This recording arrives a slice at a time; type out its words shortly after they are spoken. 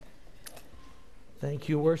Thank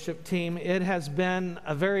you, worship team. It has been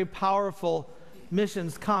a very powerful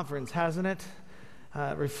missions conference, hasn't it?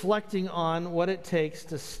 Reflecting on what it takes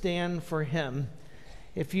to stand for Him.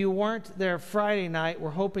 If you weren't there Friday night,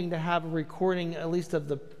 we're hoping to have a recording, at least of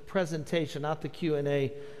the presentation, not the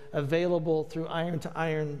Q&A, available through Iron to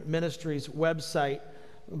Iron Ministries website.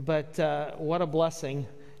 But what a blessing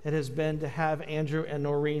it has been to have Andrew and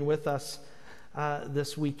Noreen with us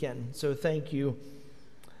this weekend. So thank you.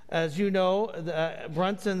 As you know, the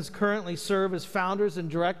Brunsons currently serve as founders and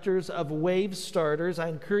directors of Wave Starters. I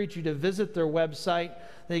encourage you to visit their website.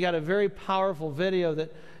 They got a very powerful video,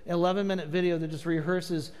 11-minute video that just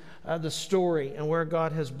rehearses the story and where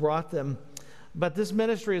God has brought them. But this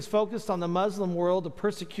ministry is focused on the Muslim world, the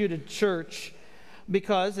persecuted church,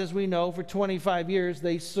 because, as we know, for 25 years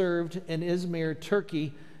they served in Izmir,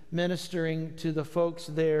 Turkey, ministering to the folks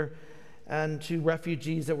there and to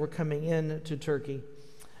refugees that were coming in to Turkey.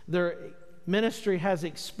 Their ministry has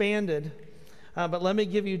expanded, but let me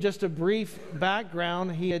give you just a brief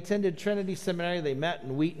background. He attended Trinity Seminary. They met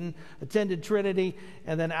in Wheaton, attended Trinity,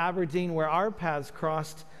 and then Aberdeen, where our paths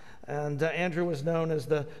crossed. And Andrew was known as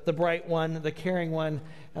the bright one, the caring one,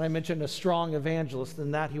 and I mentioned a strong evangelist,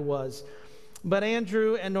 and that he was. But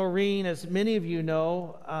Andrew and Noreen, as many of you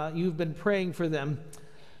know, you've been praying for them.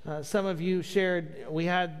 Some of you shared, we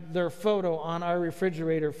had their photo on our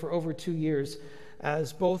refrigerator for over 2 years,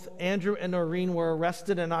 as both Andrew and Noreen were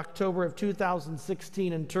arrested in October of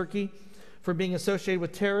 2016 in Turkey for being associated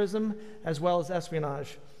with terrorism as well as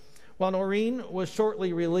espionage. While Noreen was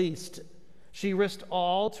shortly released, she risked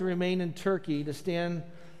all to remain in Turkey to stand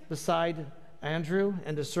beside Andrew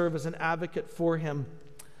and to serve as an advocate for him.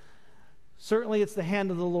 Certainly it's the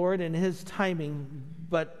hand of the Lord and His timing,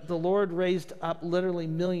 but the Lord raised up literally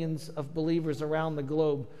millions of believers around the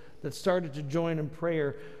globe that started to join in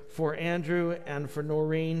prayer for Andrew and for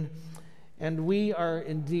Noreen. And we are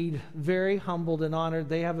indeed very humbled and honored.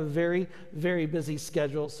 They have a very, very busy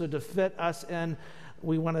schedule. So to fit us in,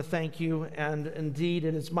 we want to thank you. And indeed,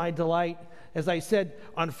 it is my delight, as I said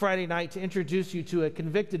on Friday night, to introduce you to a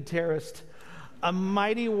convicted terrorist, a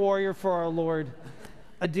mighty warrior for our Lord,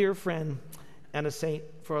 a dear friend, and a saint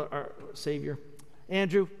for our Savior.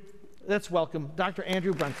 Andrew, let's welcome Dr.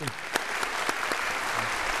 Andrew Brunson.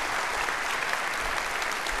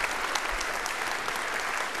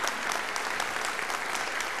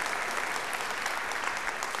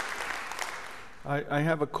 I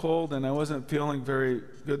have a cold, and I wasn't feeling very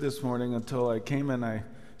good this morning until I came and I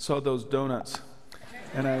saw those donuts,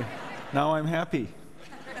 and now I'm happy.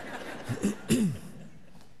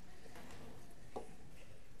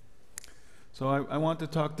 So I want to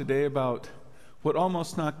talk today about what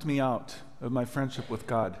almost knocked me out of my friendship with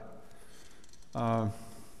God,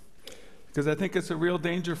 because I think it's a real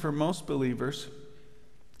danger for most believers,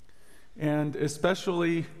 and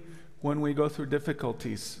especially when we go through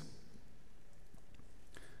difficulties.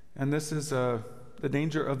 And this is the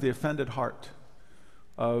danger of the offended heart,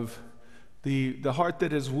 of the heart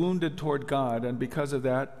that is wounded toward God, and because of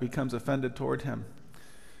that becomes offended toward Him.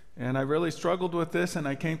 And I really struggled with this, and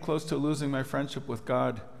I came close to losing my friendship with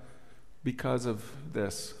God because of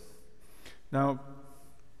this. Now,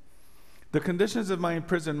 the conditions of my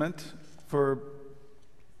imprisonment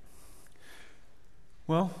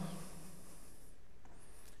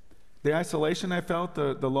the isolation I felt,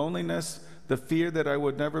 the loneliness, the fear that I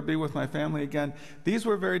would never be with my family again, these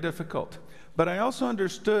were very difficult. But I also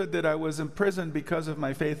understood that I was imprisoned because of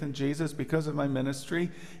my faith in Jesus, because of my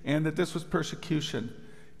ministry, and that this was persecution.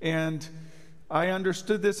 And I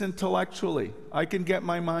understood this intellectually. I can get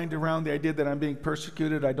my mind around the idea that I'm being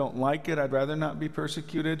persecuted. I don't like it. I'd rather not be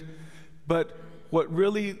persecuted. But what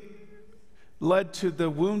really led to the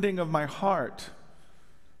wounding of my heart,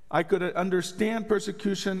 I could understand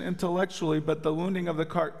persecution intellectually, but the wounding of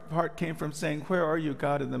the heart came from saying, "Where are you,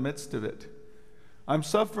 God, in the midst of it? I'm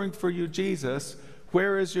suffering for you, Jesus.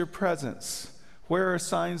 Where is your presence? Where are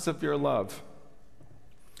signs of your love?"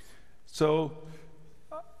 So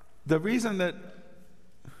the reason that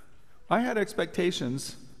I had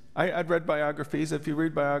expectations, I'd read biographies. If you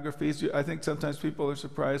read biographies, I think sometimes people are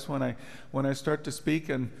surprised when I start to speak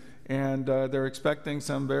and they're expecting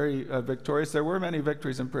some very victorious. There were many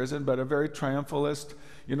victories in prison, but a very triumphalist.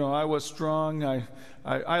 You know, I was strong.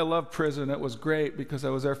 I loved prison. It was great because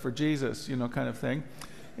I was there for Jesus, kind of thing.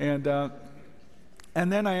 And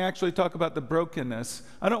then I actually talk about the brokenness.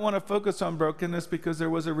 I don't want to focus on brokenness because there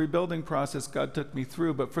was a rebuilding process God took me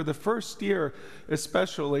through. But for the first year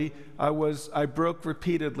especially, I broke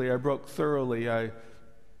repeatedly. I broke thoroughly.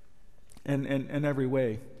 In every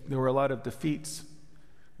way. There were a lot of defeats.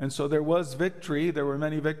 And so there was victory. There were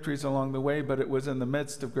many victories along the way, but it was in the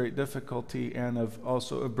midst of great difficulty and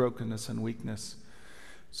also of brokenness and weakness.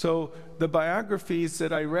 So the biographies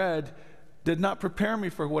that I read did not prepare me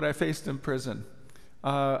for what I faced in prison.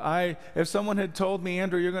 If someone had told me,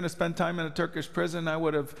 Andrew, you're going to spend time in a Turkish prison, I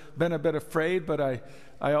would have been a bit afraid, but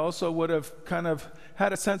I also would have kind of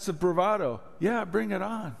had a sense of bravado. Yeah, bring it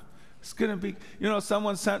on. It's going to be,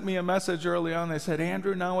 someone sent me a message early on. They said,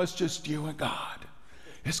 Andrew, now it's just you and God.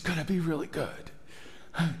 It's going to be really good.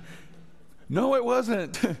 No, it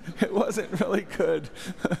wasn't. It wasn't really good.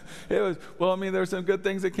 There's some good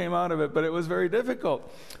things that came out of it, but it was very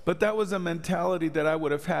difficult. But that was a mentality that I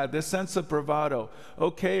would have had, this sense of bravado.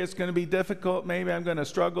 Okay, it's going to be difficult. Maybe I'm going to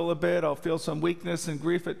struggle a bit. I'll feel some weakness and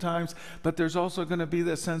grief at times, but there's also going to be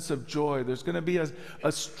this sense of joy. There's going to be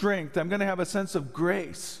a strength. I'm going to have a sense of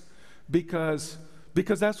grace because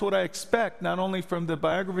that's what I expect, not only from the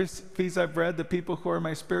biographies I've read, the people who are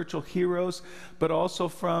my spiritual heroes, but also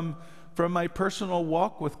from my personal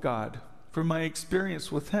walk with God, from my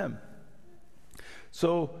experience with Him.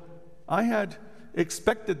 So I had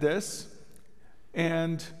expected this,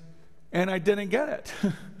 and I didn't get it.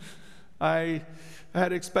 I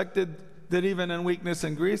had expected that even in weakness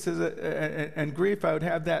and grief, I would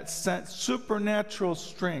have that supernatural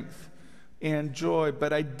strength and joy,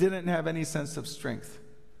 but I didn't have any sense of strength.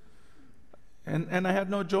 And I had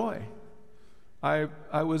no joy. I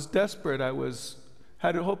was desperate. I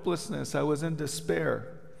had hopelessness. I was in despair.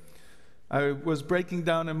 I was breaking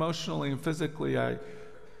down emotionally and physically. I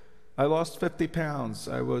lost 50 pounds.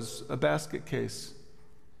 I was a basket case.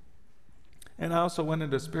 And I also went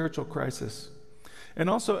into spiritual crisis. And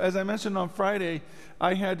also, as I mentioned on Friday,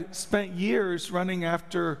 I had spent years running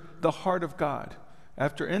after the heart of God,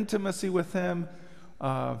 after intimacy with Him,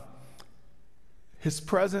 His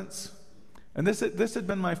presence. And this had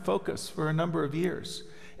been my focus for a number of years.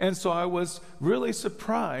 And so I was really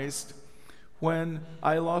surprised when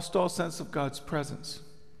I lost all sense of God's presence.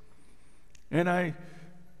 And I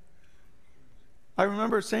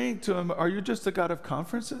remember saying to Him, are you just a God of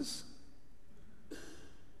conferences?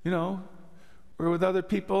 We're with other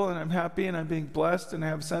people and I'm happy and I'm being blessed and I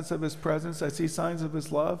have a sense of His presence. I see signs of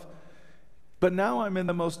His love. But now I'm in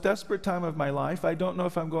the most desperate time of my life. I don't know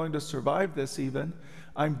if I'm going to survive this even.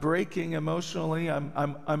 I'm breaking emotionally.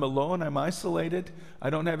 I'm alone. I'm isolated. I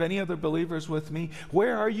don't have any other believers with me.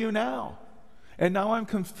 Where are you now? And now I'm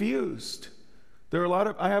confused.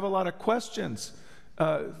 I have a lot of questions,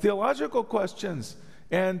 theological questions,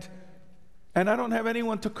 and I don't have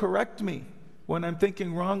anyone to correct me when I'm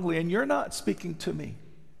thinking wrongly, and you're not speaking to me.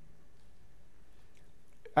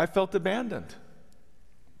 I felt abandoned.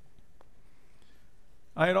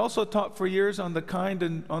 I had also taught for years on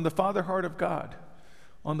the Father heart of God,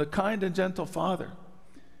 on the kind and gentle Father.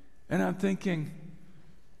 And I'm thinking,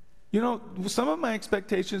 some of my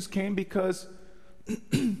expectations came because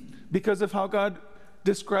of how God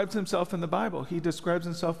describes Himself in the Bible. He describes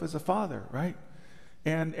Himself as a father, right?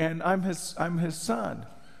 And I'm his son.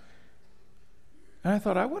 And I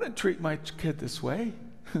thought, I wouldn't treat my kid this way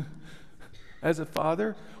as a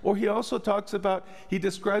father. Or he also talks about, he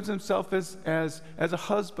describes himself as a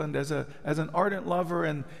husband, as an ardent lover,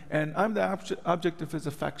 and I'm the object of his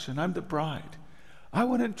affection. I'm the bride. I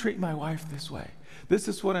wouldn't treat my wife this way. This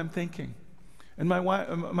is what I'm thinking. And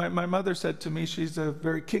my mother said to me, she's a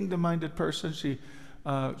very kingdom-minded person. She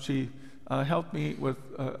helped me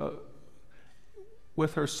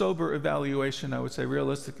with her sober evaluation, I would say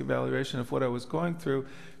realistic evaluation of what I was going through.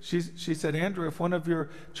 She said, Andrew, if one of your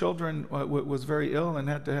children was very ill and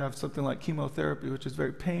had to have something like chemotherapy, which is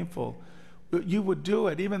very painful, you would do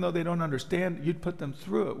it. Even though they don't understand, you'd put them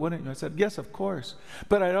through it, wouldn't you? I said, yes, of course.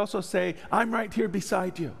 But I'd also say, I'm right here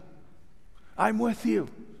beside you. I'm with you.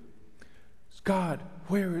 God,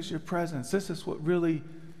 where is your presence? This is what really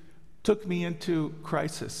took me into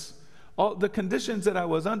crisis. All the conditions that I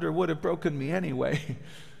was under would have broken me anyway,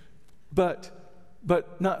 but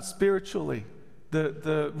not spiritually.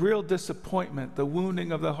 The real disappointment, the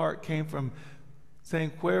wounding of the heart came from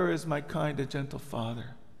saying, where is my kind and gentle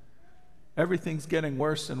Father? Everything's getting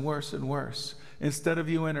worse and worse and worse. Instead of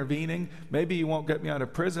you intervening, maybe you won't get me out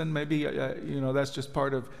of prison. Maybe, that's just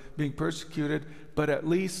part of being persecuted. But at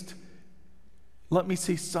least let me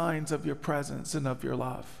see signs of your presence and of your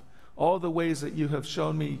love. All the ways that you have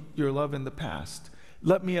shown me your love in the past.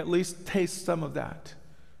 Let me at least taste some of that.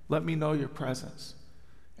 Let me know your presence.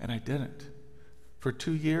 And I didn't. For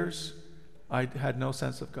 2 years, I had no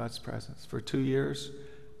sense of God's presence. For 2 years,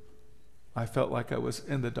 I felt like I was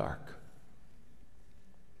in the dark.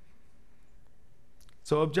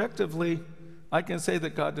 So objectively, I can say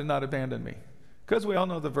that God did not abandon me. Because we all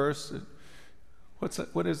know the verse,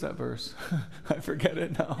 What is that verse? I forget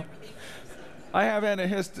it now. I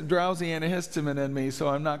have drowsy antihistamine in me, so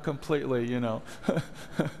I'm not completely,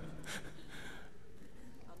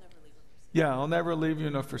 Yeah, I'll never leave you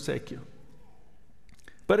nor forsake you.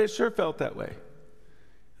 But it sure felt that way.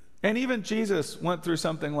 And even Jesus went through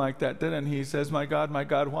something like that, didn't he? He says, my God,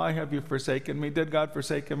 why have you forsaken me? Did God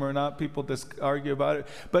forsake him or not? People argue about it.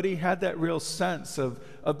 But he had that real sense of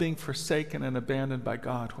being forsaken and abandoned by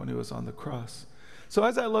God when he was on the cross. So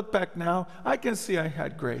as I look back now, I can see I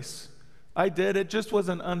had grace. I did. It just was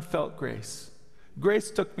an unfelt grace.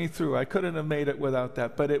 Grace took me through. I couldn't have made it without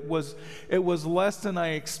that. But it was less than I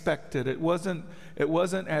expected. It wasn't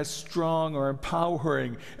as strong or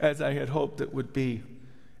empowering as I had hoped it would be.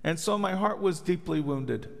 And so my heart was deeply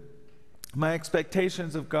wounded. My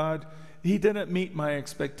expectations of God, he didn't meet my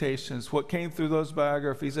expectations. What came through those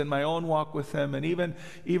biographies and my own walk with him, and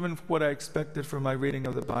even what I expected from my reading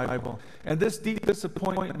of the Bible. And this deep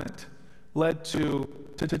disappointment led to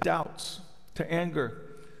doubts, to anger,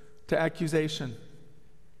 to accusation.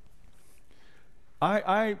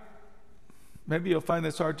 Maybe you'll find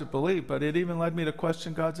this hard to believe, but it even led me to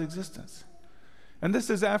question God's existence. And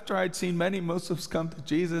this is after I'd seen many Muslims come to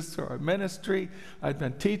Jesus through our ministry. I'd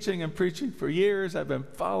been teaching and preaching for years. I've been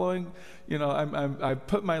following, I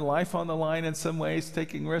put my life on the line in some ways,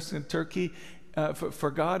 taking risks in Turkey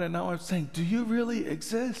for God. And now I'm saying, do you really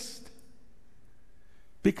exist?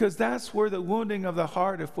 Because that's where the wounding of the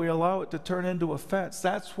heart, if we allow it to turn into offense,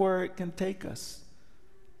 that's where it can take us.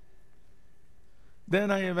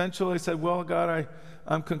 Then I eventually said, well, God,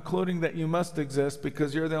 I'm concluding that you must exist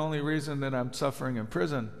because you're the only reason that I'm suffering in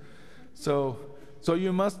prison. So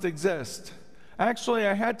you must exist. Actually,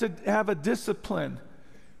 I had to have a discipline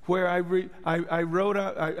where I wrote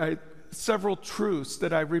out several truths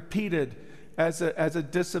that I repeated as a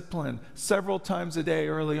discipline several times a day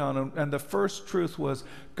early on. And the first truth was,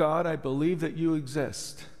 God, I believe that you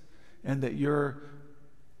exist and that you're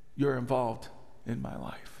involved in my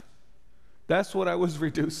life. That's what I was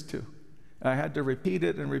reduced to. I had to repeat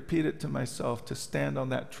it and repeat it to myself to stand on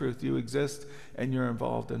that truth. You exist and you're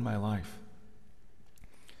involved in my life.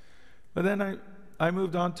 But then I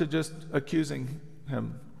moved on to just accusing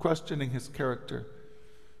him, questioning his character.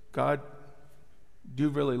 God, do you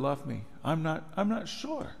really love me? I'm not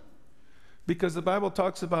sure. Because the Bible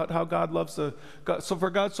talks about how God loves so for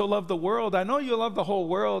God so loved the world. I know you love the whole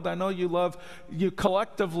world. I know you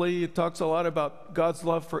collectively. It talks a lot about God's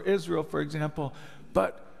love for Israel, for example.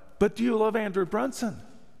 But do you love Andrew Brunson?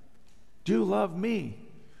 Do you love me?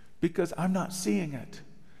 Because I'm not seeing it.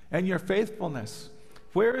 And your faithfulness.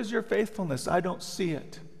 Where is your faithfulness? I don't see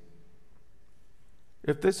it.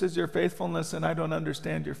 If this is your faithfulness, and I don't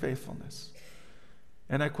understand your faithfulness.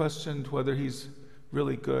 And I questioned whether he's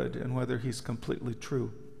really good and whether he's completely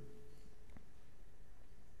true.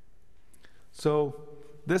 So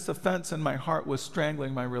this offense in my heart was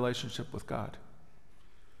strangling my relationship with God.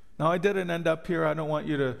 Now, I didn't end up here. I don't want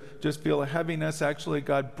you to just feel a heaviness. Actually,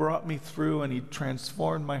 God brought me through and he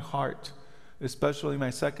transformed my heart, especially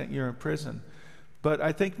my second year in prison. But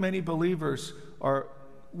I think many believers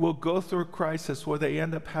will go through a crisis where they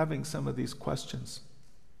end up having some of these questions.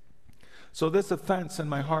 So this offense in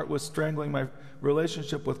my heart was strangling my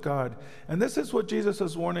relationship with God. And this is what Jesus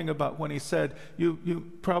was warning about when he said,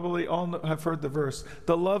 you probably all have heard the verse,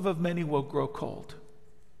 the love of many will grow cold.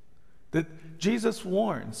 That Jesus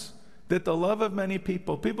warns that the love of many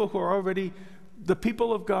people who are already the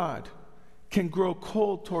people of God, can grow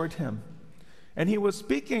cold toward him. And he was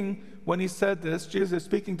speaking, when he said this, Jesus is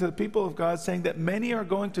speaking to the people of God, saying that many are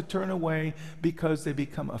going to turn away because they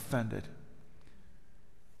become offended.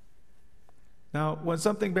 Now, when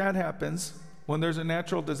something bad happens, when there's a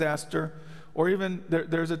natural disaster, or even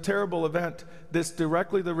there's a terrible event that's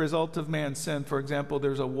directly the result of man's sin, for example,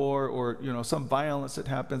 there's a war or some violence that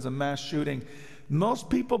happens, a mass shooting, most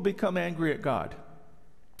people become angry at God.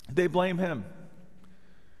 They blame him.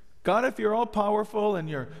 God, if you're all powerful and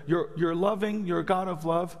you're loving, you're a God of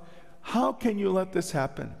love, how can you let this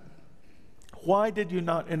happen? Why did you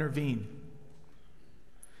not intervene?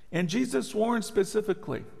 And Jesus warned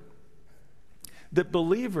specifically that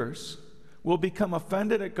believers will become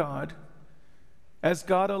offended at God as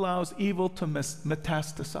God allows evil to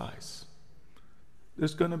metastasize.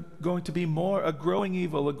 There's going to be a growing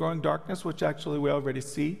evil, a growing darkness, which actually we already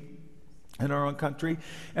see in our own country.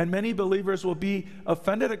 And many believers will be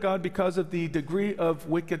offended at God because of the degree of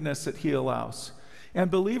wickedness that he allows. And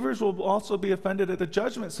believers will also be offended at the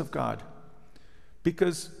judgments of God,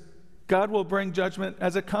 because God will bring judgment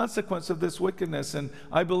as a consequence of this wickedness. And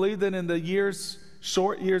I believe that in the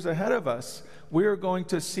short years ahead of us, we are going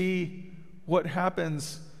to see what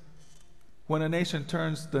happens when a nation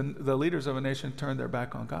turns, the leaders of a nation turn their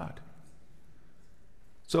back on God.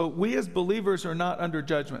 So we as believers are not under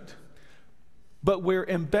judgment, but we're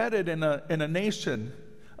embedded in a nation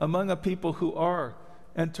among a people who are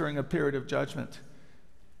entering a period of judgment.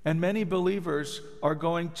 And many believers are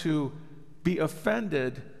going to be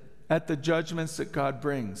offended at the judgments that God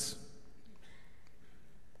brings.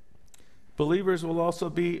 Believers will also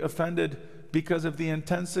be offended because of the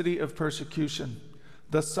intensity of persecution,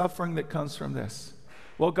 the suffering that comes from this.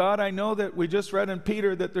 Well, God, I know that we just read in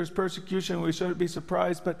Peter that there's persecution. We shouldn't be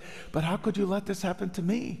surprised, but how could you let this happen to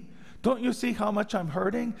me? Don't you see how much I'm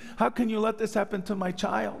hurting? How can you let this happen to my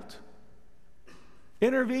child?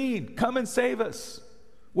 Intervene. Come and save us.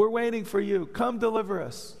 We're waiting for you. Come deliver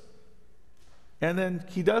us. And then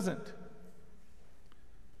he doesn't.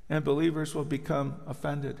 And believers will become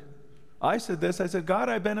offended. I said this. I said, God,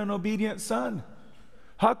 I've been an obedient son.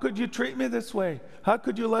 How could you treat me this way? How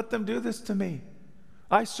could you let them do this to me?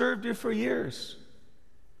 I served you for years.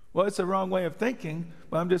 Well, it's a wrong way of thinking,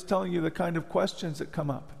 but I'm just telling you the kind of questions that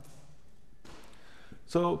come up.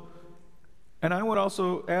 So, and I would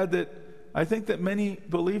also add that I think that many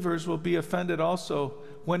believers will be offended also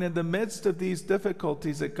when in the midst of these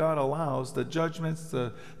difficulties that God allows, the judgments,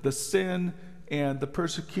 the sin, and the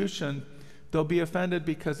persecution, they'll be offended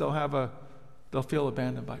because they'll feel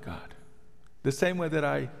abandoned by God. The same way that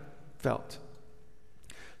I felt.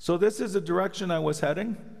 So this is the direction I was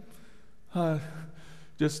heading.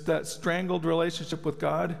 Just that strangled relationship with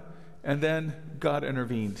God, and then God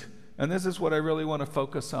intervened. And this is what I really want to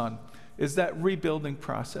focus on, is that rebuilding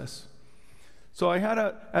process. So I had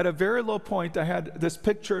at a very low point, I had this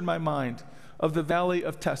picture in my mind of the valley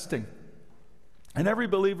of testing. And every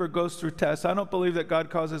believer goes through tests. I don't believe that God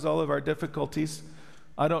causes all of our difficulties.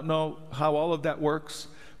 I don't know how all of that works.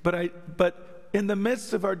 But in the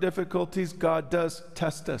midst of our difficulties, God does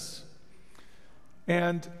test us.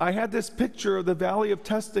 And I had this picture of the valley of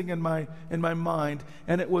testing in my mind,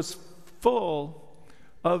 and it was full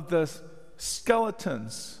of the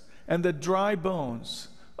skeletons and the dry bones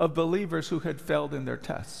of believers who had failed in their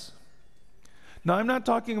tests. Now, I'm not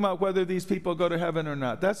talking about whether these people go to heaven or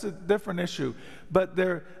not. That's a different issue. But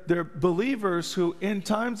they're believers who, in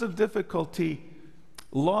times of difficulty,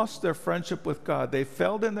 lost their friendship with God. They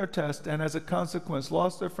failed in their test, and as a consequence,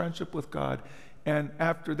 lost their friendship with God, and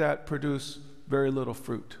after that, produced very little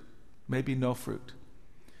fruit, maybe no fruit.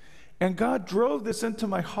 And God drove this into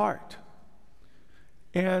my heart.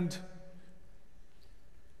 And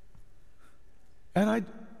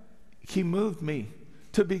He moved me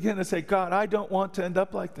to begin to say, God, I don't want to end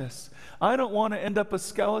up like this. I don't want to end up a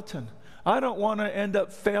skeleton. I don't want to end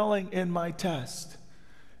up failing in my test.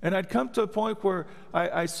 And I'd come to a point where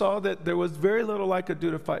I saw that there was very little I could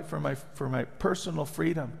do to fight for my personal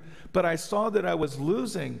freedom. But I saw that I was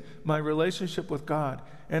losing my relationship with God,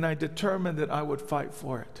 and I determined that I would fight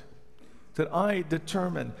for it. That I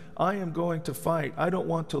determined I am going to fight. I don't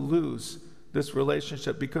want to lose this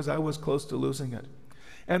relationship because I was close to losing it.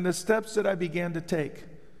 And the steps that I began to take,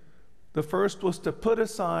 the first was to put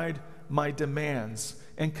aside my demands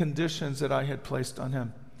and conditions that I had placed on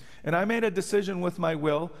Him. And I made a decision with my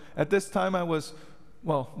will. At this time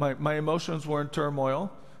my emotions were in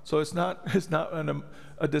turmoil. So it's not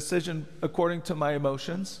a decision according to my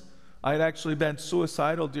emotions. I had actually been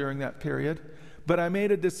suicidal during that period. But I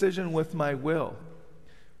made a decision with my will.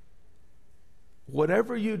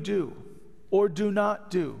 Whatever you do or do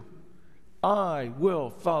not do, I will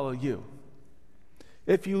follow you.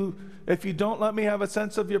 If you don't let me have a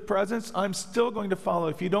sense of your presence, I'm still going to follow.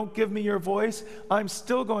 If you don't give me your voice, I'm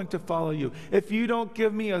still going to follow you. If you don't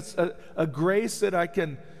give me a grace that I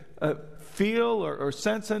can feel or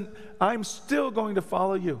sense, I'm still going to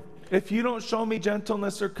follow you. If you don't show me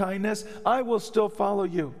gentleness or kindness, I will still follow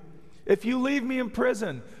you. If you leave me in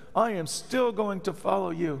prison, I am still going to follow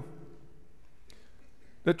you.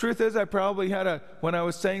 The truth is, I probably when I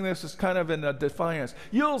was saying this, was kind of in a defiance.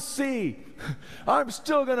 You'll see, I'm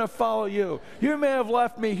still going to follow you. You may have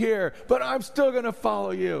left me here, but I'm still going to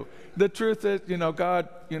follow you. The truth is, God,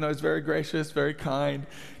 is very gracious, very kind,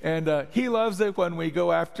 and He loves it when we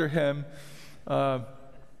go after Him. And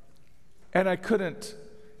I couldn't,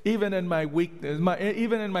 even in my weakness,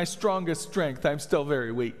 even in my strongest strength, I'm still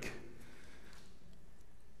very weak.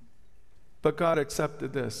 But God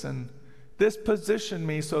accepted this, and this positioned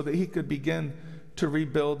me so that He could begin to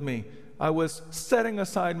rebuild me. I was setting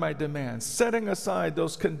aside my demands, setting aside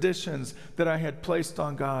those conditions that I had placed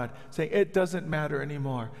on God, saying, it doesn't matter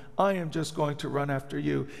anymore. I am just going to run after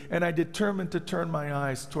you. And I determined to turn my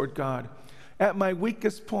eyes toward God. At my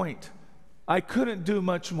weakest point, I couldn't do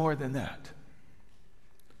much more than that.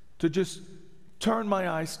 To just turn my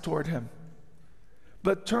eyes toward Him.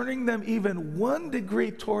 But turning them even 1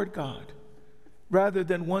 degree toward God rather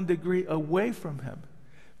than 1 degree away from Him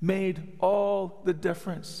made all the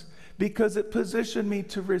difference, because it positioned me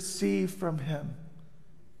to receive from Him.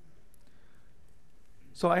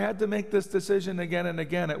 So I had to make this decision again and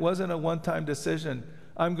again. It wasn't a one-time decision.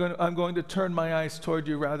 I'm going to turn my eyes toward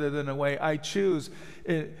you rather than away. I choose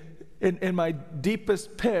in my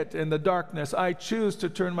deepest pit, in the darkness, I choose to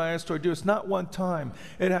turn my eyes toward you. It's not one time.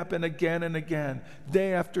 It happened again and again,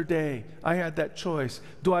 day after day. I had that choice.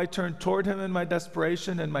 Do I turn toward Him in my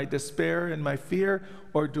desperation, in my despair, in my fear,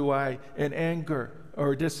 or do I, in anger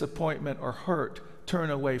or disappointment or hurt, turn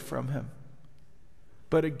away from Him?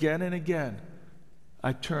 But again and again,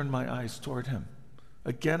 I turned my eyes toward Him.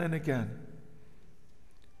 Again and again.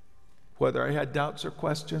 Whether I had doubts or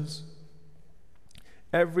questions,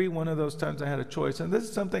 every one of those times I had a choice. And this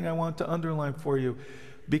is something I want to underline for you,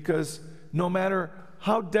 because no matter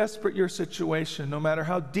how desperate your situation, no matter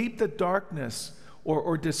how deep the darkness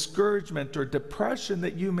or discouragement or depression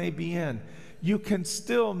that you may be in, you can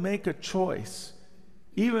still make a choice.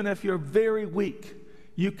 Even if you're very weak,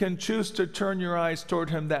 you can choose to turn your eyes toward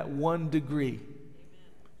Him that 1 degree.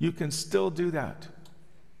 You can still do that.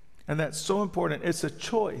 And that's so important. It's a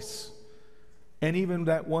choice. And even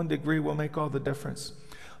that 1 degree will make all the difference.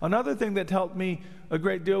 Another thing that helped me a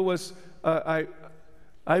great deal was I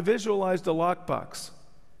visualized a lockbox.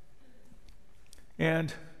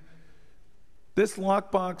 And this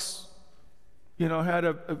lockbox, had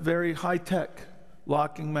a very high-tech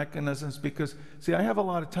locking mechanisms, because, see, I have a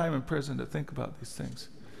lot of time in prison to think about these things,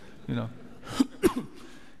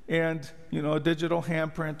 And, a digital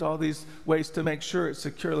handprint, all these ways to make sure it's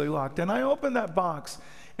securely locked. And I opened that box,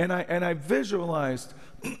 and I visualized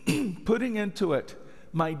putting into it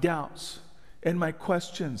my doubts and my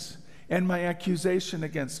questions and my accusation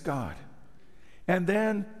against God. And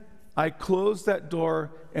then I closed that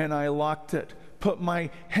door and I locked it, put my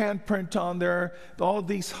handprint on there, all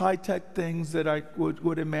these high-tech things that I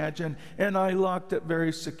would imagine, and I locked it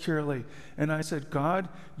very securely. And I said, God,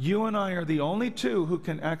 you and I are the only two who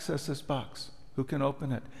can access this box, who can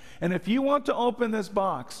open it. And if you want to open this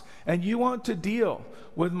box and you want to deal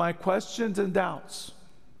with my questions and doubts,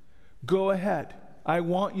 go ahead. I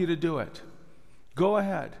want you to do it. Go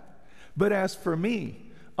ahead. But as for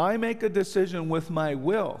me, I make a decision with my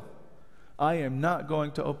will. I am not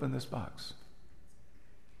going to open this box.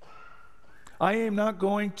 I am not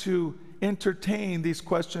going to entertain these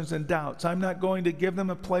questions and doubts. I'm not going to give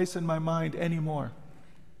them a place in my mind anymore.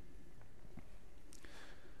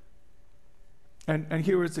 And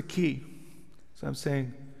here is the key. So I'm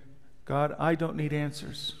saying, God, I don't need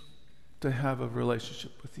answers to have a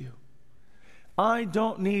relationship with you. I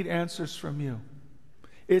don't need answers from you.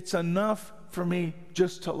 It's enough for me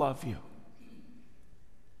just to love you.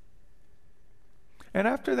 And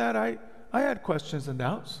after that, I had questions and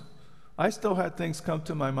doubts. I still had things come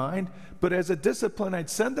to my mind, but as a discipline, I'd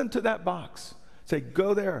send them to that box. Say,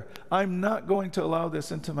 go there. I'm not going to allow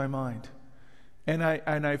this into my mind. And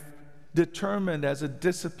I've determined as a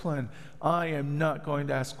discipline, I am not going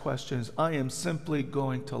to ask questions. I am simply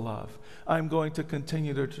going to love. I'm going to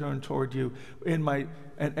continue to turn toward you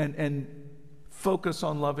and focus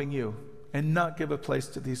on loving you and not give a place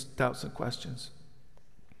to these doubts and questions.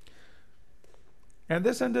 And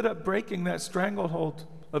this ended up breaking that stranglehold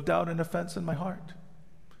of doubt and offense in my heart,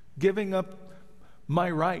 giving up my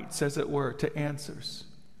rights, as it were, to answers,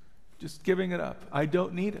 just giving it up. I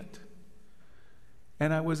don't need it.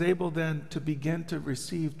 And I was able then to begin to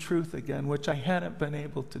receive truth again, which I hadn't been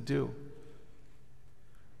able to do.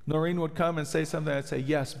 Noreen would come and say something, I'd say,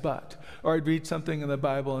 yes, but. Or I'd read something in the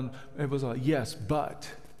Bible and it was like, yes, but.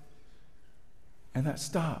 And that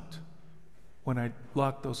stopped when I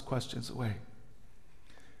locked those questions away.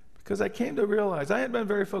 Because I came to realize I had been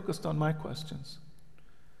very focused on my questions.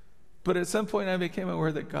 But at some point I became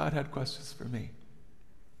aware that God had questions for me.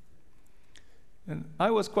 And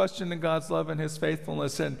I was questioning God's love and His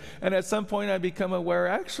faithfulness. And at some point I become aware,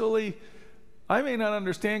 actually, I may not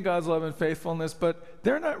understand God's love and faithfulness, but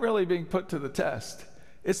they're not really being put to the test.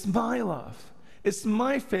 It's my love. It's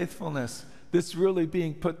my faithfulness that's really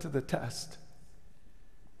being put to the test.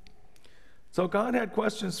 So God had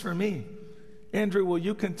questions for me. Andrew, will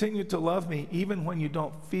you continue to love me even when you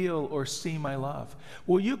don't feel or see my love?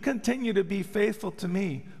 Will you continue to be faithful to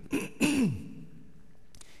me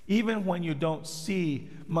even when you don't see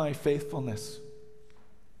my faithfulness?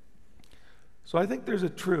 So I think there's a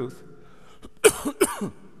truth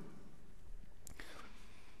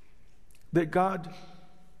that God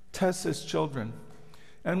tests His children.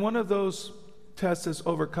 And one of those tests is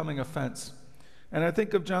overcoming offense. And I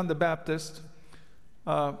think of John the Baptist.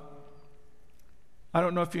 I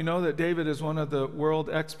don't know if you know that David is one of the world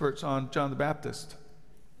experts on John the Baptist.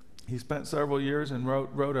 He spent several years and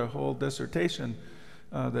wrote a whole dissertation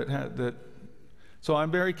that. So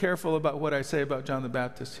I'm very careful about what I say about John the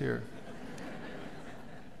Baptist here.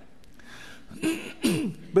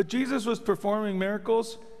 But Jesus was performing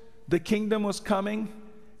miracles, the kingdom was coming,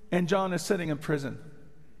 and John is sitting in prison.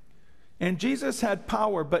 And Jesus had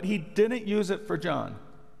power, but he didn't use it for John.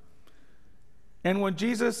 And when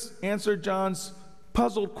Jesus answered John's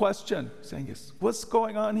puzzled question, saying, what's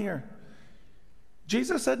going on here?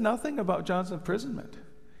 Jesus said nothing about John's imprisonment.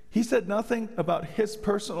 He said nothing about his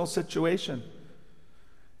personal situation.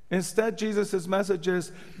 Instead, Jesus' message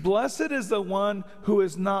is, blessed is the one who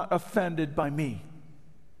is not offended by me.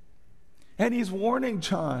 And he's warning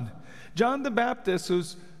John. John the Baptist,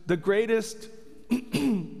 who's the greatest,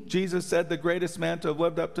 Jesus said, the greatest man to have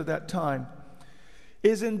lived up to that time,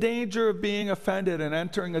 is in danger of being offended and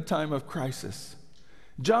entering a time of crisis.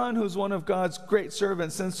 John, who's one of God's great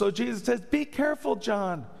servants. And so Jesus says, be careful,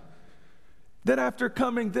 John, that after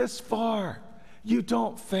coming this far, you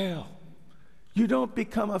don't fail. You don't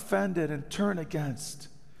become offended and turn against.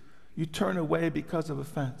 You turn away because of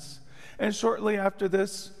offense. And shortly after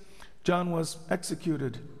this, John was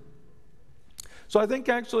executed. So I think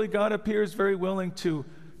actually God appears very willing to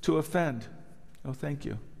offend. Oh, thank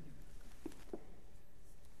you.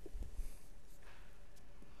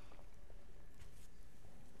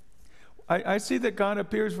 I see that God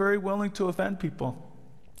appears very willing to offend people.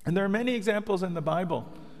 And there are many examples in the Bible.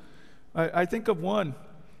 I think of one.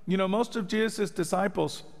 You know, most of Jesus'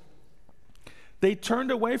 disciples, they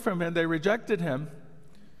turned away from him. They rejected him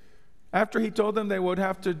after he told them they would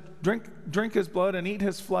have to drink his blood and eat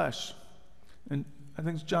his flesh. And I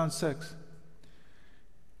think it's John 6.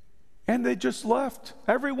 And they just left.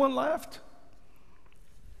 Everyone left.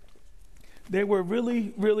 They were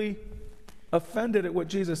really, really offended at what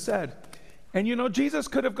Jesus said. And you know, Jesus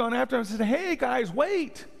could have gone after them and said, hey guys,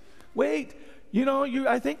 wait. You know,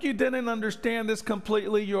 I think you didn't understand this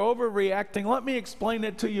completely. You're overreacting. Let me explain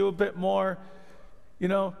it to you a bit more. You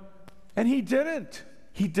know, and he didn't.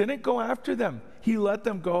 He didn't go after them. He let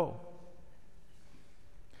them go.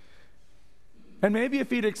 And maybe if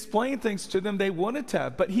he'd explained things to them, they wouldn't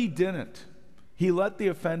have, but he didn't. He let the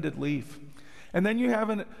offended leave. And then you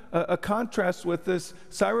have a contrast with this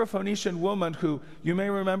Syrophoenician woman who, you may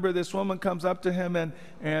remember, this woman comes up to him and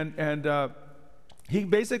he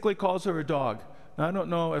basically calls her a dog. Now, I don't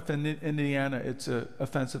know if in Indiana it's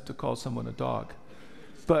offensive to call someone a dog.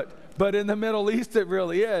 But in the Middle East it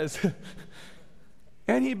really is.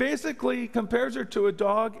 And he basically compares her to a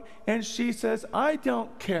dog, and she says, I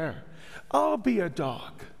don't care. I'll be a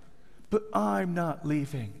dog, but I'm not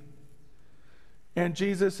leaving. And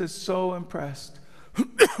Jesus is so impressed.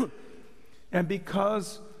 And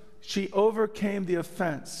because she overcame the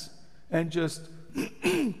offense and just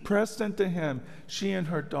pressed into him, she and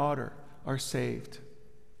her daughter are saved.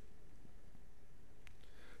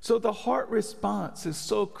 So the heart response is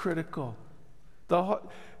so critical.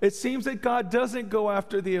 It seems that God doesn't go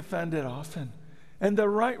after the offended often. And the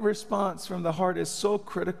right response from the heart is so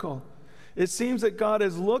critical. It seems that God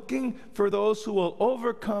is looking for those who will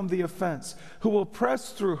overcome the offense, who will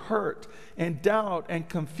press through hurt and doubt and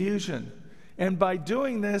confusion. And by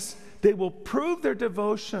doing this, they will prove their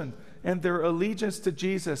devotion and their allegiance to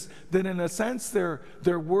Jesus, that in a sense they're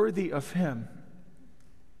worthy of him.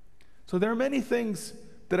 So there are many things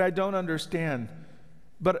that I don't understand,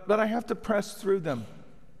 but I have to press through them.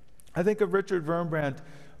 I think of Richard Wurmbrand.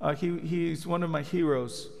 He's one of my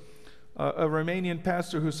heroes. A Romanian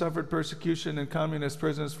pastor who suffered persecution in communist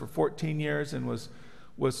prisons for 14 years and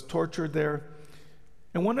was tortured there.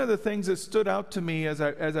 And one of the things that stood out to me as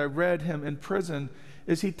I read him in prison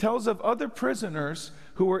is he tells of other prisoners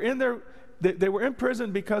who were they were in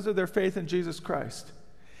prison because of their faith in Jesus Christ.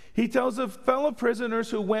 He tells of fellow prisoners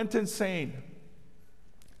who went insane.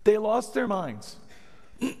 They lost their minds.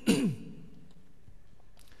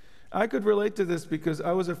 I could relate to this because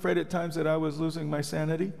I was afraid at times that I was losing my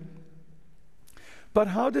sanity. But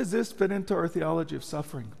how does this fit into our theology of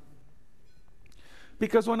suffering?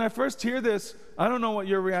 Because when I first hear this, I don't know what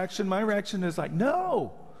your reaction, my reaction is like,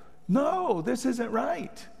 no, this isn't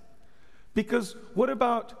right. Because what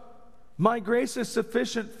about my grace is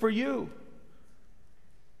sufficient for you?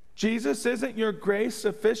 Jesus, isn't your grace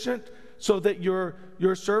sufficient so that your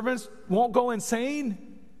servants won't go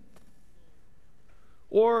insane?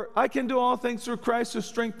 Or I can do all things through Christ who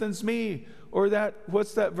strengthens me. Or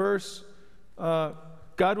what's that verse?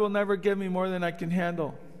 God will never give me more than I can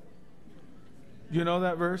handle. You know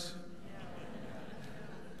that verse?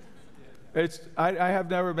 I have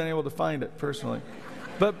never been able to find it personally.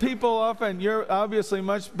 But people often, you're obviously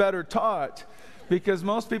much better taught, because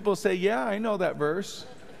most people say, yeah, I know that verse.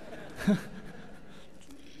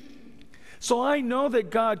 So I know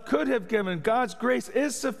that God could have given. God's grace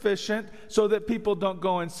is sufficient so that people don't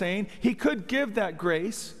go insane. He could give that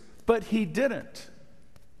grace, but he didn't.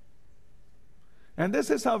 And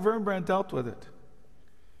this is how Wurmbrand dealt with it.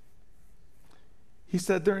 He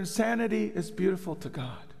said, their insanity is beautiful to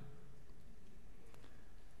God.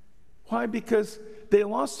 Why? Because they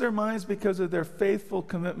lost their minds because of their faithful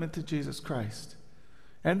commitment to Jesus Christ.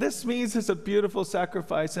 And this means it's a beautiful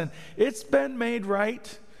sacrifice, and it's been made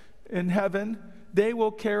right in heaven. They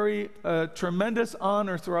will carry a tremendous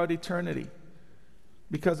honor throughout eternity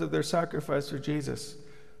because of their sacrifice for Jesus.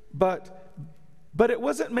 But it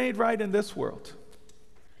wasn't made right in this world.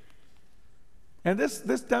 And this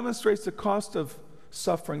demonstrates the cost of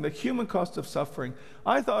suffering, the human cost of suffering.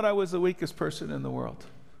 I thought I was the weakest person in the world.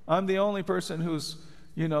 I'm the only person who's,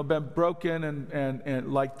 been broken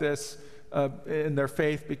and like this in their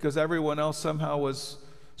faith, because everyone else somehow was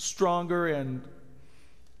stronger. And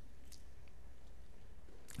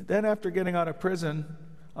then after getting out of prison,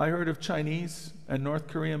 I heard of Chinese and North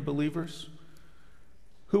Korean believers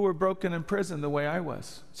who were broken in prison the way I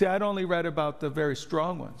was. See, I'd only read about the very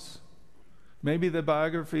strong ones. Maybe the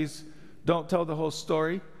biographies don't tell the whole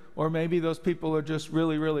story, or maybe those people are just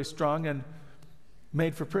really, really strong and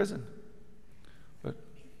made for prison.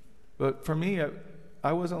 But for me,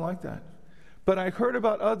 I wasn't like that. But I heard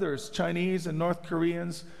about others, Chinese and North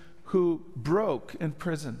Koreans, who broke in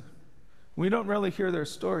prison. We don't really hear their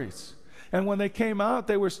stories. And when they came out,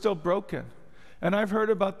 they were still broken. And I've heard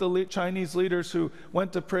about the Chinese leaders who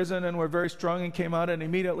went to prison and were very strong and came out and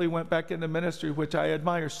immediately went back into ministry, which I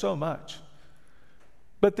admire so much.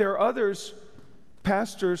 But there are others,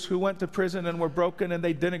 pastors, who went to prison and were broken, and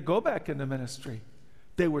they didn't go back into ministry.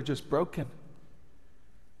 They were just broken.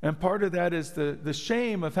 And part of that is the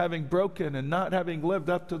shame of having broken and not having lived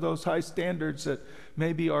up to those high standards that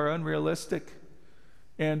maybe are unrealistic.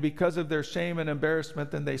 And because of their shame and embarrassment,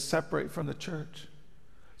 then they separate from the church.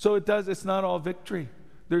 So it's not all victory.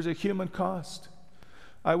 There's a human cost.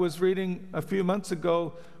 I was reading a few months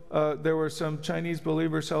ago, there were some Chinese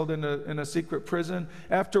believers held in a secret prison.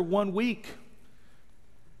 After 1 week,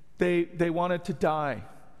 they wanted to die,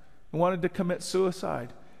 wanted to commit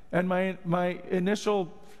suicide. And my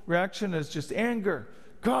initial reaction is just anger.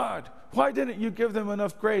 God, why didn't you give them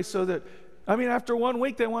enough grace so that, after 1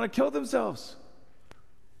 week, they want to kill themselves.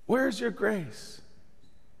 Where's your grace?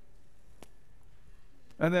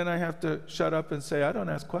 And then I have to shut up and say, I don't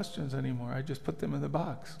ask questions anymore. I just put them in the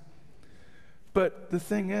box. But the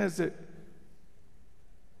thing is that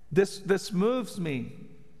this moves me.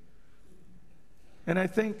 And I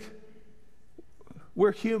think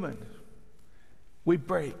we're human. We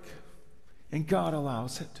break. And God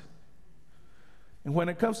allows it. And when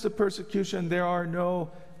it comes to persecution, there are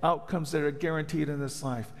no outcomes that are guaranteed in this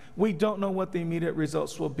life. We don't know what the immediate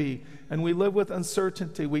results will be. And we live with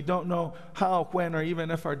uncertainty. We don't know how, when, or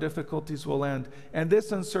even if our difficulties will end. And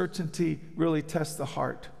this uncertainty really tests the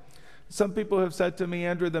heart. Some people have said to me,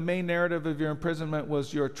 Andrew, the main narrative of your imprisonment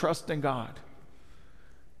was your trust in God.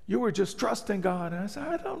 You were just trusting God. And I said,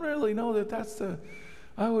 I don't really know that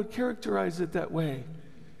I would characterize it that way.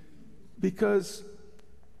 Because,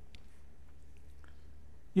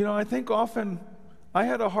 I think often I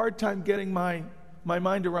had a hard time getting my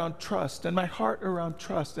mind around trust and my heart around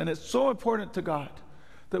trust. And it's so important to God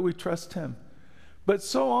that we trust Him. But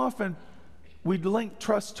so often we link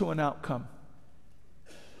trust to an outcome.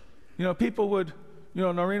 People would,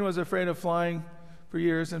 Noreen was afraid of flying for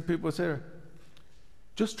years, and people would say,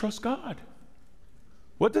 just trust God.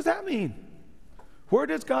 What does that mean? Where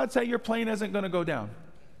does God say your plane isn't going to go down?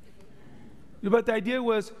 But the idea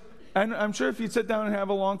was, and I'm sure if you sit down and have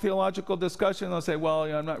a long theological discussion, they'll say, well,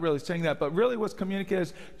 I'm not really saying that. But really what's communicated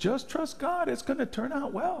is, just trust God. It's going to turn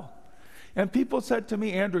out well. And people said to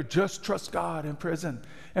me, Andrew, just trust God in prison.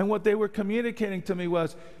 And what they were communicating to me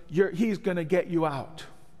was, He's going to get you out.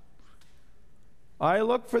 I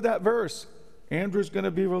looked for that verse. Andrew's going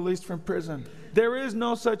to be released from prison. There is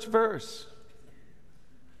no such verse.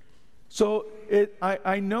 So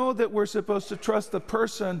I know that we're supposed to trust the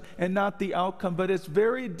person and not the outcome, but it's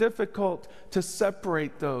very difficult to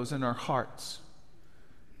separate those in our hearts.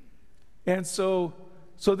 And so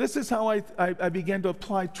this is how I began to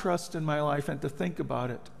apply trust in my life and to think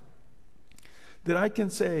about it. That I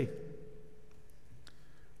can say,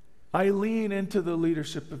 I lean into the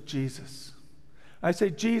leadership of Jesus. I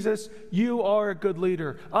say, Jesus, you are a good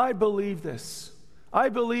leader. I believe this. I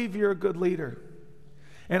believe you're a good leader.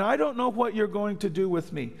 And I don't know what you're going to do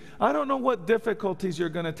with me. I don't know what difficulties you're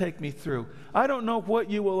going to take me through. I don't know what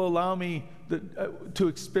you will allow me to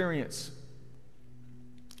experience.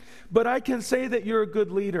 But I can say that you're a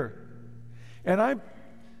good leader. And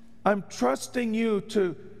I'm trusting you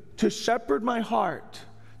to shepherd my heart,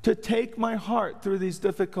 to take my heart through these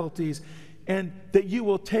difficulties, and that you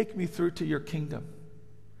will take me through to your kingdom.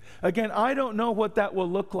 Again, I don't know what that will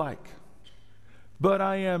look like, but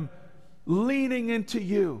I am leaning into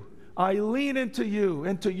you. I lean into you,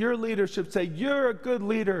 into your leadership. Say, you're a good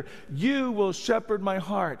leader. You will shepherd my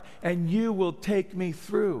heart, and you will take me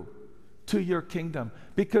through to your kingdom.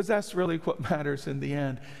 Because that's really what matters in the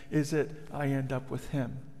end, is that I end up with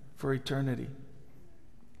him for eternity.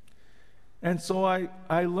 And so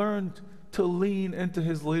I learned to lean into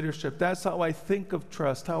his leadership. That's how I think of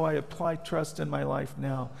trust, how I apply trust in my life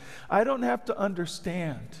now. I don't have to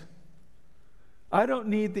understand. I don't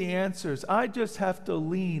need the answers. I just have to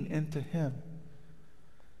lean into him.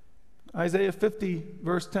 Isaiah 50,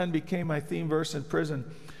 verse 10 became my theme verse in prison.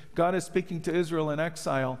 God is speaking to Israel in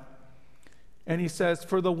exile. And he says,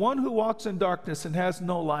 for the one who walks in darkness and has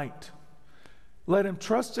no light, let him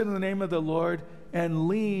trust in the name of the Lord and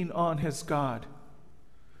lean on his God.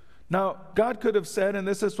 Now, God could have said, and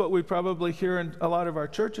this is what we probably hear in a lot of our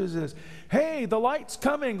churches is, hey, the light's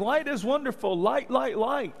coming. Light is wonderful. Light, light,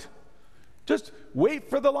 light. Just wait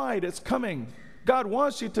for the light. It's coming. God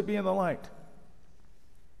wants you to be in the light.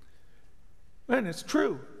 And it's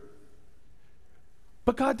true.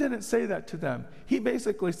 But God didn't say that to them. He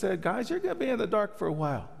basically said, guys, you're going to be in the dark for a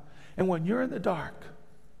while. And when you're in the dark,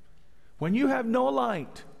 when you have no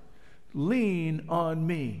light, lean on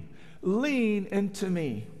me. Lean into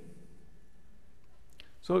me.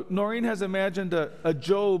 So Noreen has imagined a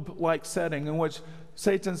Job-like setting in which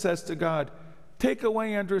Satan says to God, take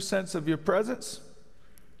away Andrew's sense of your presence.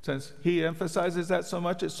 Since he emphasizes that so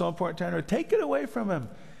much, it's so important to Andrew. Take it away from him,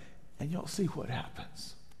 and you'll see what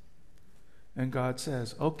happens. And God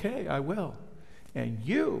says, okay, I will. And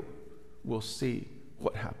you will see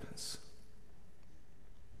what happens.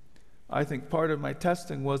 I think part of my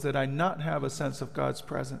testing was that I not have a sense of God's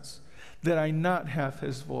presence, that I not have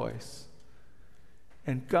his voice.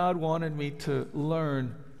 And God wanted me to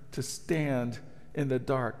learn to stand in the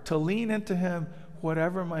dark, to lean into him,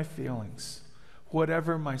 whatever my feelings,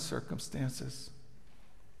 whatever my circumstances.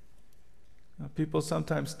 Now, people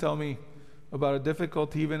sometimes tell me about a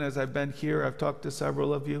difficulty, even as I've been here. I've talked to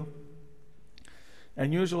several of you.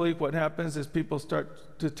 And usually what happens is people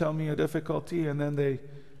start to tell me a difficulty, and then they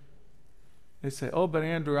say, oh, but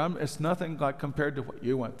Andrew, it's nothing like compared to what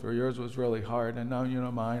you went through. Yours was really hard, and now,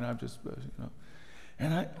 mine, I'm just,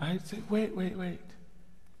 And I say, wait.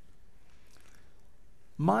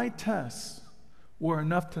 My tests were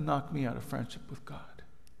enough to knock me out of friendship with God.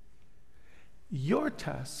 Your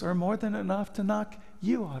tests are more than enough to knock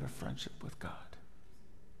you out of friendship with God.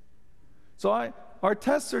 So our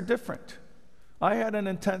tests are different. I had an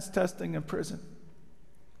intense testing in prison.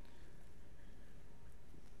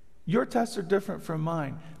 Your tests are different from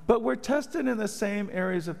mine, but we're tested in the same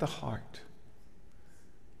areas of the heart.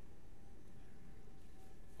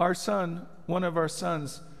 Our son, one of our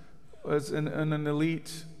sons, was in an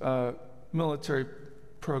elite military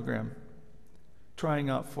program, trying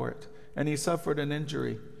out for it. And he suffered an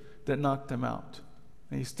injury that knocked him out.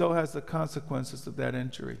 And he still has the consequences of that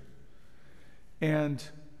injury. And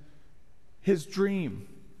his dream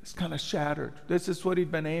is kind of shattered. This is what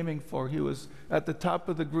he'd been aiming for. He was at the top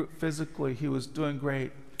of the group physically. He was doing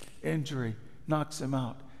great. Injury knocks him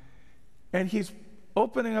out. And he's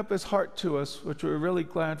opening up his heart to us, which we're really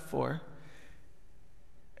glad for.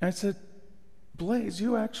 And I said, Blaze,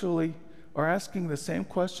 you actually are asking the same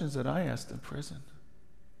questions that I asked in prison.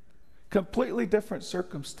 Completely different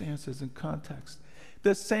circumstances and context.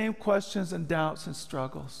 The same questions and doubts and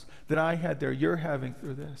struggles that I had there, you're having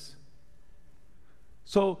through this.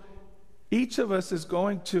 So each of us is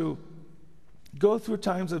going to go through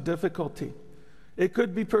times of difficulty. It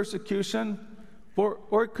could be persecution,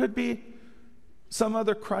 or it could be some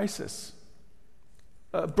other crisis.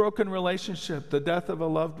 A broken relationship, the death of a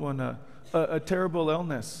loved one, a terrible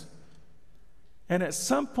illness. And at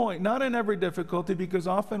some point, not in every difficulty, because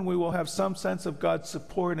often we will have some sense of God's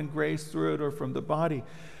support and grace through it or from the body,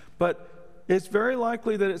 but it's very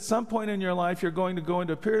likely that at some point in your life you're going to go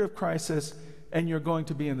into a period of crisis and you're going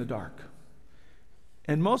to be in the dark.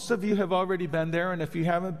 And most of you have already been there, and if you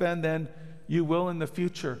haven't been, then you will in the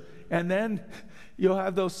future. And then you'll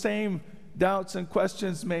have those same doubts and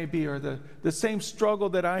questions maybe, or the same struggle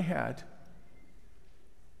that I had.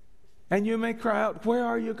 And you may cry out, where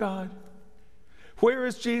are you, God? Where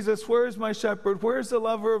is Jesus? Where is my shepherd? Where is the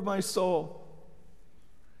lover of my soul?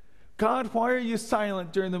 God, why are you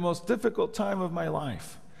silent during the most difficult time of my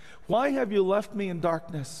life? Why have you left me in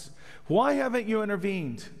darkness? Why haven't you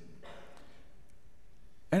intervened?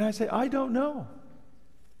 And I say, I don't know.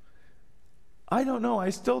 I don't know. I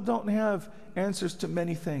still don't have answers to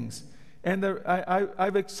many things. And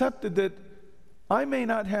I've accepted that I may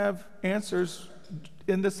not have answers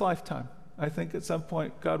in this lifetime. I think at some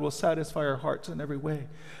point God will satisfy our hearts in every way.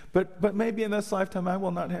 But maybe in this lifetime I will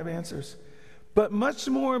not have answers. But much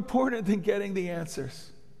more important than getting the answers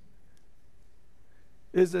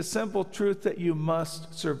is the simple truth that you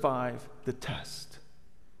must survive the test.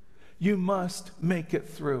 You must make it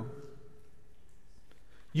through.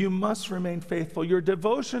 You must remain faithful. Your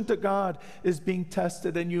devotion to God is being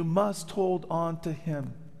tested, and you must hold on to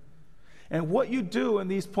Him. And what you do in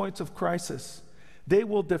these points of crisis, they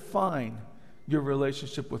will define your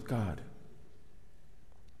relationship with God.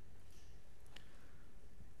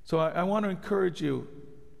 So I want to encourage you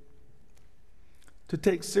to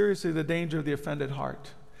take seriously the danger of the offended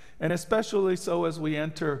heart, and especially so as we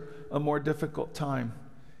enter a more difficult time.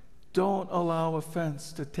 Don't allow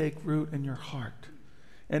offense to take root in your heart.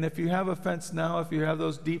 And if you have offense now, if you have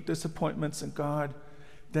those deep disappointments in God,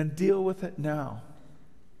 then deal with it now.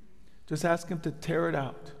 Just ask Him to tear it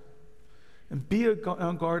out. And be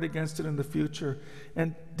on guard against it in the future.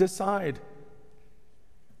 And decide,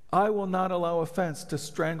 I will not allow offense to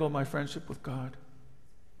strangle my friendship with God.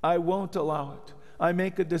 I won't allow it. I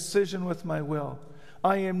make a decision with my will.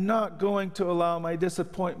 I am not going to allow my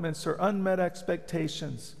disappointments or unmet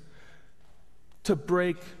expectations to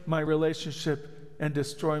break my relationship and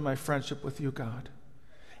destroy my friendship with you, God.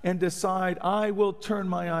 And decide, I will turn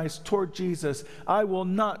my eyes toward Jesus. I will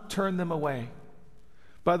not turn them away.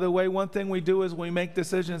 By the way, one thing we do is we make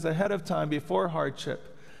decisions ahead of time before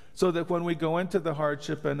hardship, so that when we go into the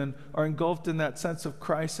hardship and then are engulfed in that sense of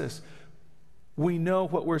crisis, we know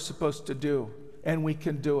what we're supposed to do, and we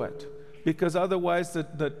can do it. Because otherwise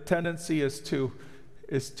the tendency is to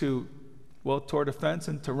toward offense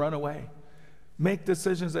and to run away. Make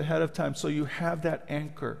decisions ahead of time so you have that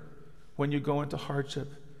anchor when you go into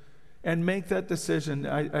hardship. And make that decision.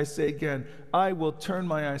 I say again, I will turn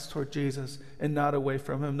my eyes toward Jesus and not away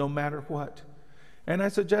from Him, no matter what. And I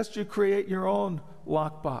suggest you create your own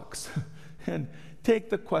lockbox and take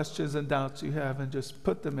the questions and doubts you have and just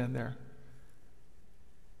put them in there.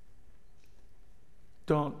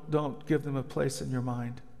 Don't give them a place in your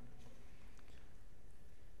mind.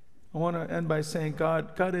 I want to end by saying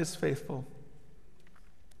God is faithful.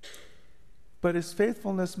 But His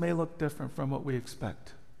faithfulness may look different from what we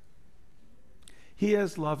expect. He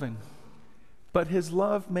is loving, but His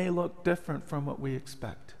love may look different from what we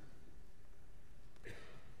expect.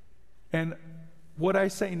 And what I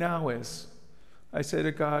say now is, I say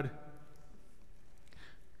to God,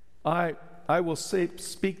 I will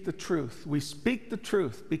speak the truth. We speak the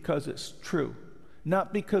truth because it's true,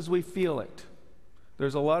 not because we feel it.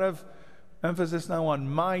 There's a lot of emphasis now on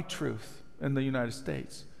my truth in the United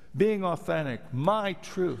States. Being authentic, my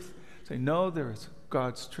truth. Say, no, there is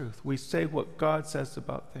God's truth. We say what God says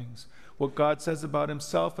about things, what God says about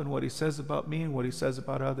Himself and what He says about me and what He says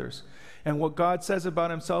about others. And what God says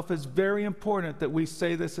about Himself is very important that we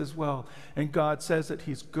say this as well. And God says that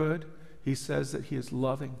He's good. He says that He is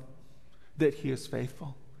loving, that He is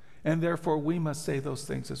faithful. And therefore we must say those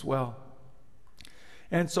things as well.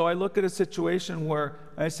 And so I look at a situation where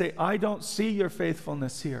I say, I don't see your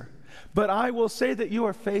faithfulness here, but I will say that you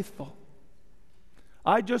are faithful.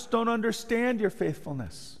 I just don't understand your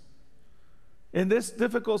faithfulness. In this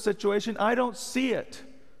difficult situation, I don't see it.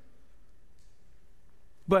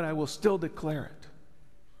 But I will still declare it.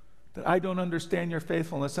 That I don't understand your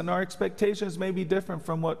faithfulness. And our expectations may be different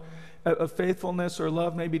from what faithfulness or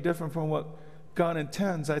love may be different from what God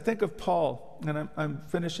intends. I think of Paul, and I'm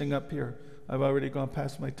finishing up here. I've already gone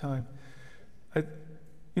past my time.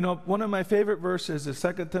 One of my favorite verses is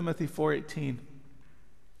 2 Timothy 4:18.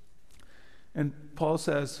 And Paul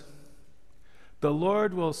says, the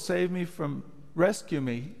Lord will rescue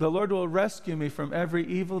me. The Lord will rescue me from every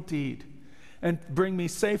evil deed and bring me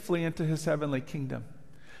safely into His heavenly kingdom.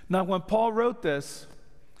 Now, when Paul wrote this,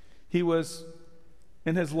 he was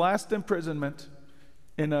in his last imprisonment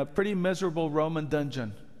in a pretty miserable Roman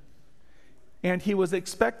dungeon. And he was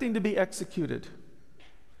expecting to be executed.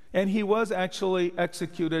 And he was actually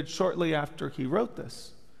executed shortly after he wrote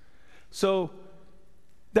this. So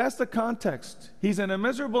that's the context. He's in a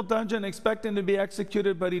miserable dungeon expecting to be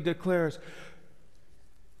executed, but he declares,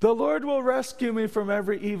 the Lord will rescue me from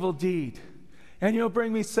every evil deed, and He'll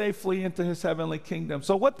bring me safely into His heavenly kingdom.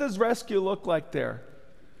 So what does rescue look like there?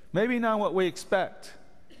 Maybe not what we expect.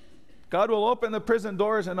 God will open the prison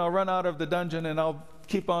doors and I'll run out of the dungeon and I'll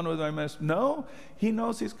keep on with my mess. No, he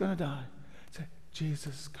knows he's going to die. Say,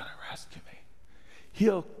 Jesus is going to rescue me.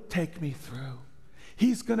 He'll take me through.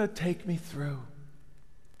 He's going to take me through.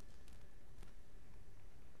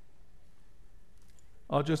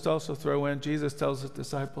 I'll just also throw in, Jesus tells his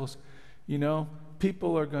disciples, you know,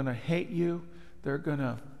 people are going to hate you. They're going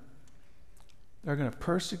to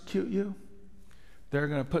persecute you. They're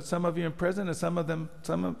going to put some of you in prison, and some of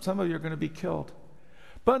you are going to be killed.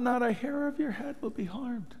 But not a hair of your head will be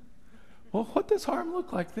harmed. Well, what does harm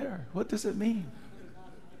look like there? What does it mean?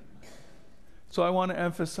 So I want to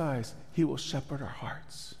emphasize, he will shepherd our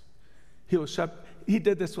hearts. He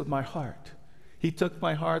did this with my heart. He took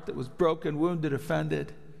my heart that was broken, wounded,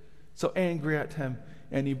 offended, so angry at him,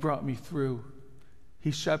 and he brought me through.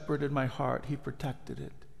 He shepherded my heart. He protected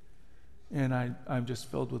it. And I'm just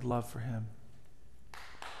filled with love for him.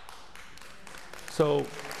 So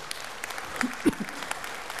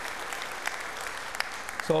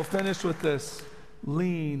I'll finish with this.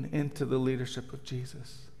 Lean into the leadership of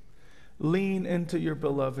Jesus. Lean into your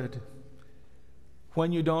beloved.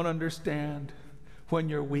 When you don't understand, when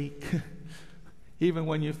you're weak, even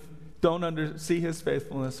when you don't see his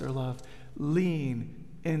faithfulness or love, lean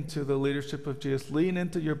into the leadership of Jesus. Lean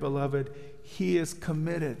into your beloved. He is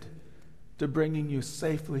committed to bringing you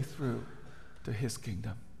safely through to his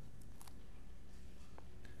kingdom.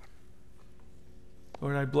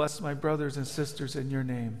 Lord, I bless my brothers and sisters in your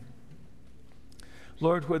name.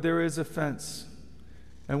 Lord, where there is offense,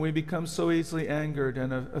 and we become so easily angered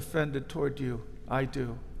and offended toward you, I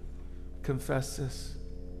do confess this.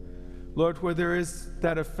 Lord, where there is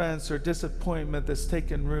that offense or disappointment that's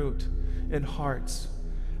taken root in hearts,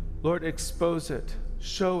 Lord, expose it,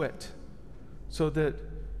 show it, so that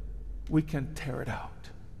we can tear it out.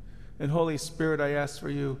 And Holy Spirit, I ask for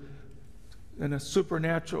you in a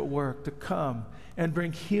supernatural work to come and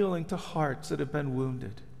bring healing to hearts that have been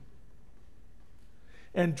wounded.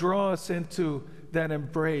 And draw us into that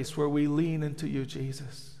embrace where we lean into you,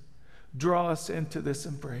 Jesus. Draw us into this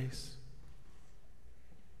embrace.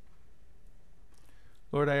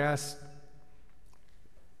 Lord, I ask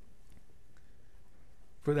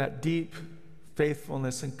for that deep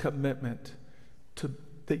faithfulness and commitment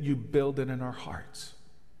that you build it in our hearts.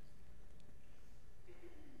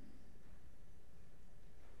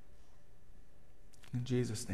 In Jesus' name.